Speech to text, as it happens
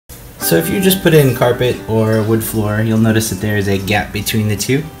So if you just put in carpet or wood floor, you'll notice that there is a gap between the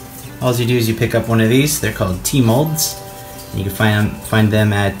two. All you do is you pick up one of these. They're called T-molds. You can find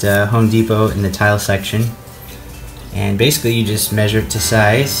them at Home Depot in the tile section. And basically you just measure it to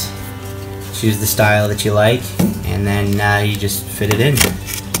size, choose the style that you like, and then you just fit it in.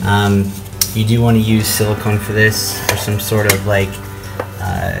 You do want to use silicone for this, or some sort of like,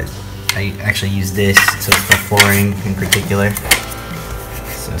 I actually use this, so it's for flooring in particular.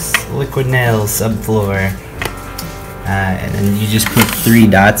 So liquid nails, subfloor, and then you just put 3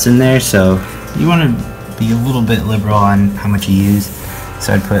 dots in there, so you want to be a little bit liberal on how much you use.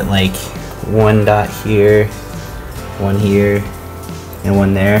 So I'd put like 1 dot here, 1 here, and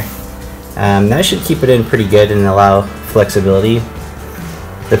 1 there. That should keep it in pretty good and allow flexibility.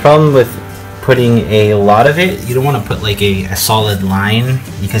 The problem with putting a lot of it, you don't want to put like a solid line,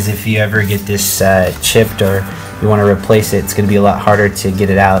 because if you ever get this chipped or you want to replace it, it's going to be a lot harder to get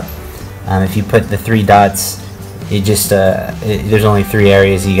it out. If you put the 3 dots, it just there's only 3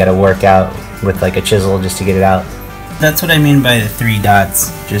 areas you got to work out with like a chisel just to get it out. That's what I mean by the 3 dots,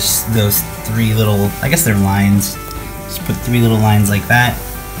 just those 3 little, I guess they're lines. Just put 3 little lines like that,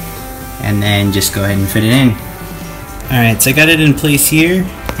 and then just go ahead and fit it in. Alright, so I got it in place here,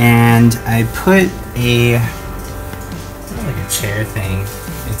 and I put like a chair thing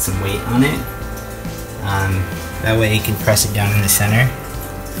with some weight on it. That way you can press it down in the center,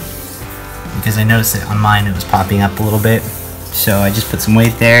 because I noticed that on mine it was popping up a little bit. So I just put some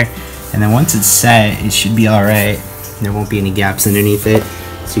weight there, and then once it's set, it should be alright. There won't be any gaps underneath it.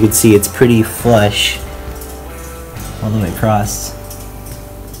 So you can see it's pretty flush all the way across.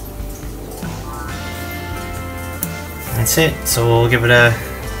 That's it. So we'll give it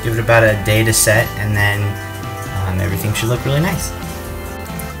about a day to set, and then everything should look really nice.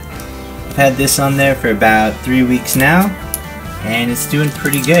 I've had this on there for about 3 weeks now, and it's doing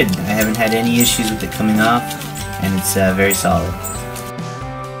pretty good. I haven't had any issues with it coming off, and it's very solid.